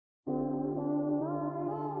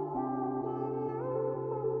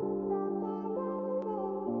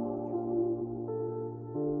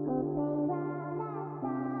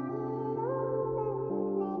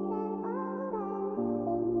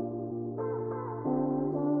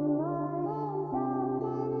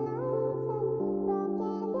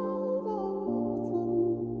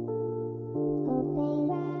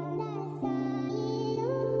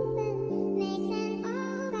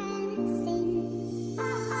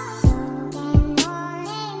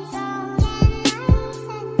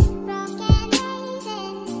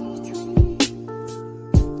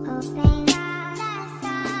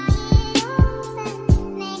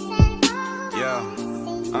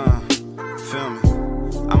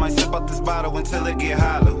I might sip out this bottle until it get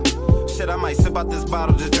hollow. Shit, I might sip out this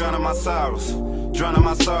bottle, just drowning my sorrows. Drowning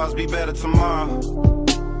my sorrows, be better tomorrow.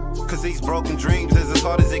 Cause these broken dreams is as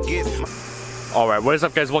hard as it gets. Alright, what is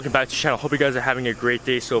up guys? Welcome back to the channel. Hope you guys are having a great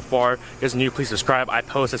day so far. If you guys are new, please subscribe. I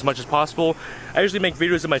post as much as possible. I usually make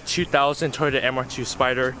videos of my 2000 Toyota MR2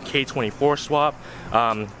 Spider K24 swap.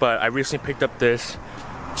 But I recently picked up this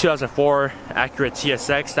 2004 Acura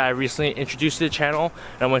TSX that I recently introduced to the channel.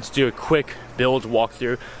 And I want to do a quick build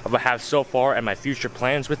walkthrough of what I have so far and my future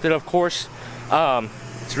plans with it, of course.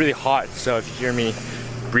 It's really hot, so if you hear me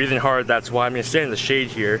breathing hard, that's why. I'm going to stay in the shade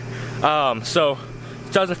here.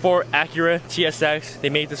 2004 Acura TSX. They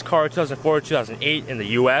made this car 2004, 2008 in the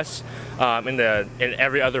US. In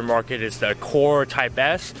every other market, it's the Core Type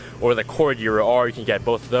S or the Core Euro R. You can get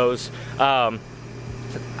both of those.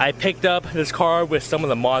 I picked up this car with some of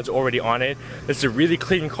the mods already on it. This is a really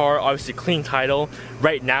clean car, obviously clean title.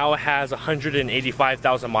 Right now it has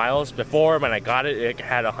 185,000 miles. Before, when I got it, it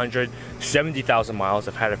had 170,000 miles.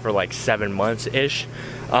 I've had it for like 7 months-ish.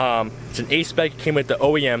 It's an A-Spec, came with the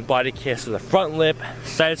OEM body kit, so the front lip,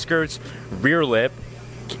 side skirts, rear lip.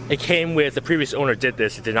 It came with, the previous owner did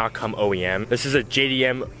this, it did not come OEM. This is a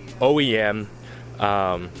JDM OEM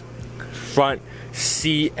front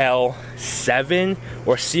CL7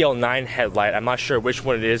 or CL9 headlight. I'm not sure which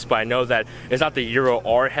one it is, but I know that it's not the Euro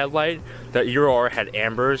R headlight. The Euro R had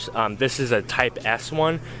ambers. This is a Type S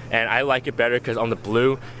one, and I like it better because on the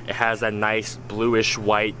blue it has that nice bluish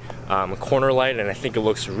white corner light, and I think it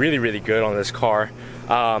looks really, really good on this car.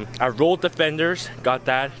 I rolled the fenders, got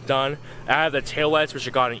that done. I have the taillights, which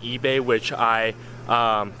I got on eBay, which I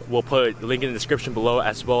we'll put a link in the description below,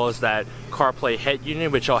 as well as that CarPlay head unit,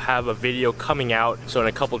 which I'll have a video coming out so in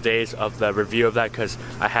a couple days of the review of that, because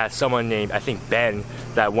I had someone named, I think Ben,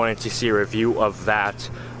 that wanted to see a review of that.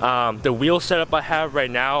 The wheel setup I have right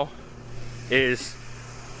now is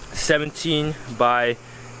 17 by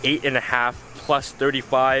 8.5 plus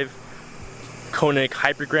 35 Koenig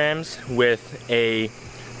hypergrams with a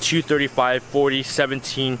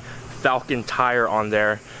 235/40/17 Falcon tire on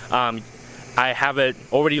there. I have it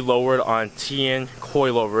already lowered on TN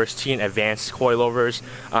coilovers, TN advanced coilovers.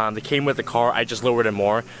 They came with the car, I just lowered it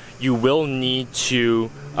more. You will need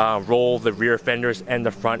to roll the rear fenders and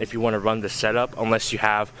the front if you want to run the setup, unless you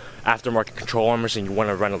have aftermarket control armors and you want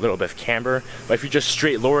to run a little bit of camber. But if you just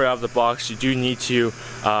straight lower it out of the box, you do need to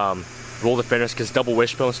roll the fenders, because double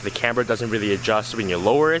wishbone, so the camber doesn't really adjust when you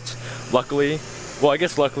lower it. Luckily, well, I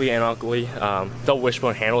guess luckily and unluckily, double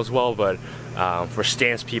wishbone handles well, but for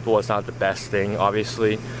stance people, it's not the best thing,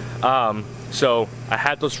 obviously. So I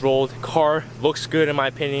had those rolled. Car looks good in my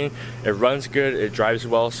opinion. It runs good, it drives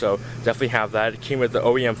well, so definitely have that. It came with the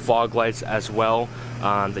OEM fog lights as well,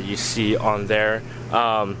 that you see on there.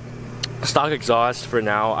 Stock exhaust for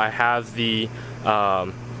now. I have the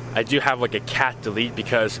I do have like a cat delete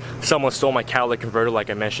because someone stole my catalytic converter, like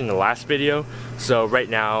I mentioned in the last video. So right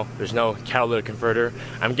now there's no catalytic converter.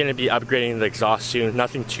 I'm gonna be upgrading the exhaust soon.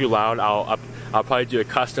 Nothing too loud. I'll probably do a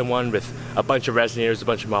custom one with a bunch of resonators, a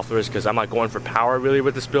bunch of mufflers, because I'm not going for power really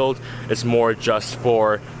with this build. It's more just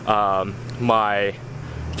for my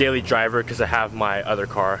daily driver, because I have my other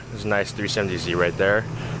car. There's a nice 370Z right there.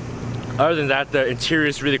 Other than that, the interior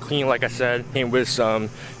is really clean, like I said. Came with some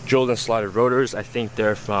drilled and slotted rotors. I think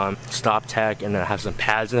they're from Stop Tech, and then I have some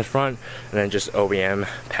pads in the front, and then just OEM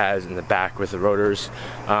pads in the back with the rotors.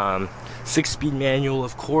 6-speed manual,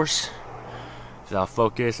 of course, without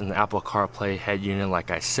focus, and the Apple CarPlay head unit,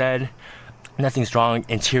 like I said. Nothing's wrong.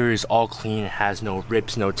 Interior is all clean. It has no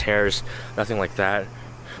rips, no tears, nothing like that.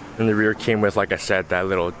 And the rear came with, like I said, that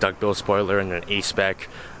little duckbill spoiler and an A-Spec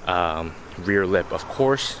rear lip, of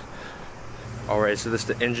course. Alright, so this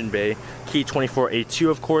is the engine bay. Key 24A2,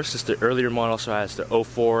 of course. This is the earlier model, so it has the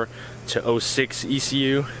 04 to 06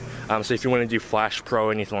 ECU. So if you want to do Flash Pro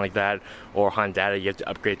or anything like that, or Honda, you have to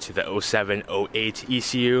upgrade to the 07, 08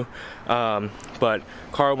 ECU. But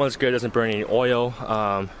car runs good, doesn't burn any oil.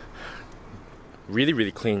 Really,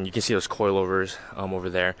 really clean. You can see those coilovers over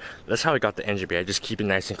there. That's how I got the engine bay. I just keep it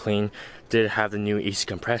nice and clean. Did have the new AC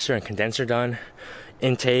compressor and condenser done.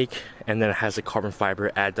 Intake, and then it has a carbon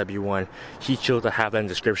fiber Add W1 heat shield. I have that in the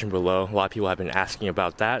description below. A lot of people have been asking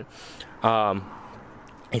about that.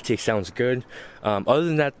 Intake sounds good. Other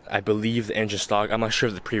than that, I believe the engine stock, I'm not sure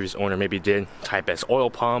if the previous owner maybe did Type S oil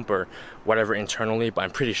pump or whatever internally, but I'm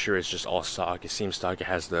pretty sure it's just all stock. It seems stock. It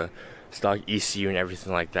has the stock ECU and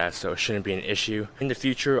everything like that, so it shouldn't be an issue. In the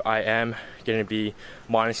future, I am going to be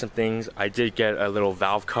modding some things. I did get a little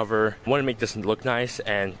valve cover. I want to make this look nice,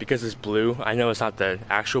 and because it's blue, I know it's not the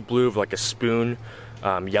actual blue of like a spoon,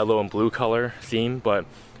 yellow and blue color theme, but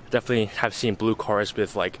Definitely have seen blue cars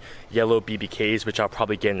with like yellow BBKs, which I'll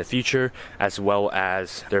probably get in the future, as well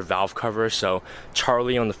as their valve covers. So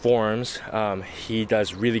Charlie on the forums, he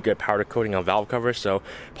does really good powder coating on valve covers, so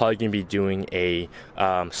probably gonna be doing a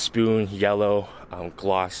spoon yellow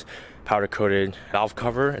gloss powder coated valve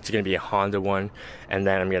cover. It's going to be a Honda one, and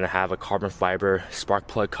then I'm going to have a carbon fiber spark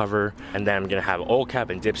plug cover, and then I'm going to have oil cap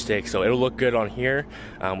and dipstick, so it'll look good on here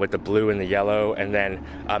with the blue and the yellow. And then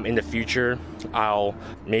in the future I'll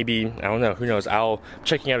maybe, I don't know, who knows, I'll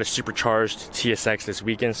checking out a supercharged TSX this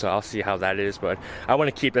weekend, so I'll see how that is. But I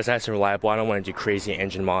want to keep this nice and reliable. I don't want to do crazy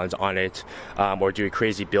engine mods on it or do a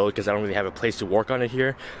crazy build, because I don't really have a place to work on it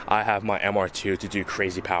here. I have my MR2 to do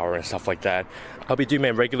crazy power and stuff like that. I'll be doing my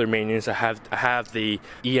regular maintenance. I have the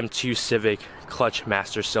EM2 Civic clutch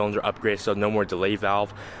master cylinder upgrade, so no more delay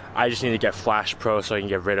valve. I just need to get Flash Pro so I can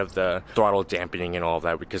get rid of the throttle dampening and all of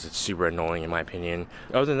that, because it's super annoying in my opinion.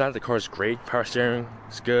 Other than that, the car is great. Power steering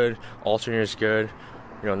is good, alternator is good,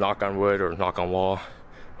 you know, knock on wood or knock on wall.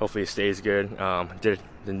 Hopefully it stays good. Did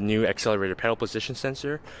the new accelerator pedal position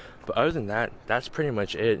sensor. But other than that, that's pretty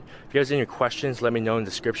much it. If you guys have any questions, let me know in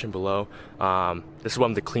the description below. This is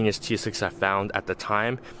one of the cleanest T6 I found at the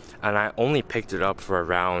time, and I only picked it up for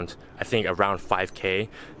around, I think around 5K,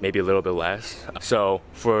 maybe a little bit less. So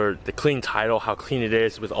for the clean title, how clean it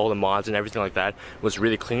is with all the mods and everything like that, was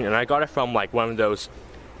really clean. And I got it from like one of those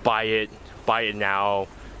buy it now,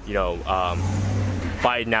 you know,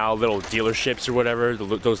 buy it now little dealerships or whatever,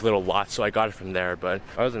 those little lots. So I got it from there. But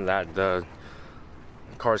other than that, the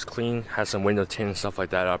car's clean, has some window tint and stuff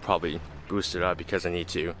like that. I'll probably boost it up because I need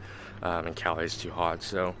to, and Cali is too hot.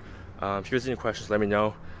 So if you guys have any questions, let me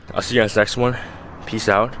know. I'll see you guys next one. Peace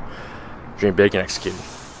out. Dream big and execute.